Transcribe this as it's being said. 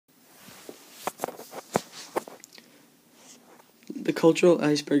The cultural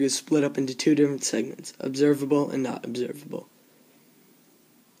iceberg is split up into two different segments, observable and not observable.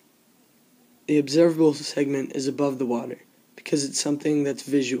 The observable segment is above the water because it's something that's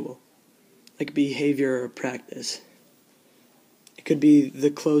visual, like behavior or practice. It could be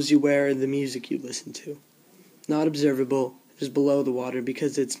the clothes you wear or the music you listen to. Not observable is below the water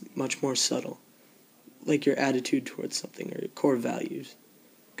because it's much more subtle, like your attitude towards something or your core values,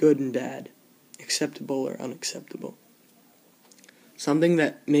 good and bad, acceptable or unacceptable. Something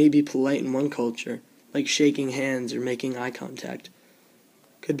that may be polite in one culture, like shaking hands or making eye contact,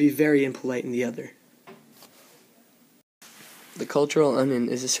 could be very impolite in the other. The cultural onion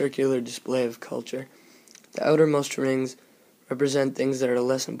is a circular display of culture. The outermost rings represent things that are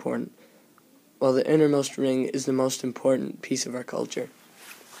less important, while the innermost ring is the most important piece of our culture.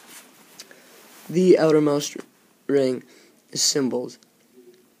 The outermost ring is symbols.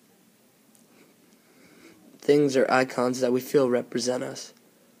 Things or icons that we feel represent us.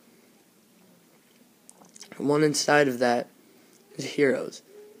 One inside of that is heroes.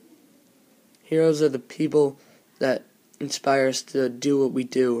 Heroes are the people that inspire us to do what we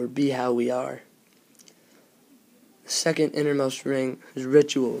do or be how we are. The second innermost ring is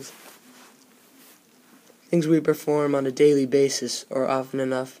rituals. Things we perform on a daily basis or often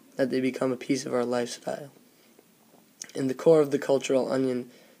enough that they become a piece of our lifestyle. And the core of the cultural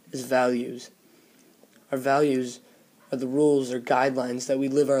onion is values. Our values are the rules or guidelines that we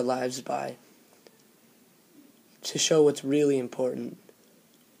live our lives by to show what's really important,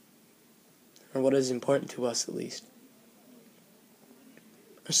 or what is important to us at least.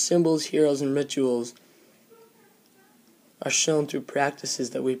 Our symbols, heroes, and rituals are shown through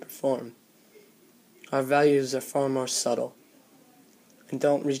practices that we perform. Our values are far more subtle and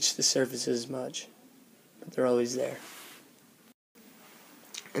don't reach the surface as much, but they're always there.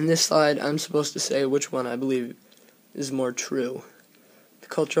 In this slide, I'm supposed to say which one I believe is more true, the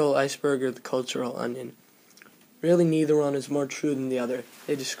cultural iceberg or the cultural onion. Really, neither one is more true than the other.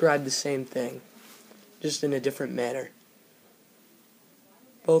 They describe the same thing, just in a different manner.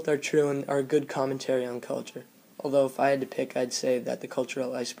 Both are true and are a good commentary on culture, although if I had to pick, I'd say that the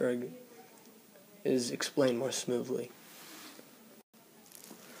cultural iceberg is explained more smoothly.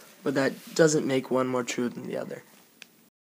 But that doesn't make one more true than the other.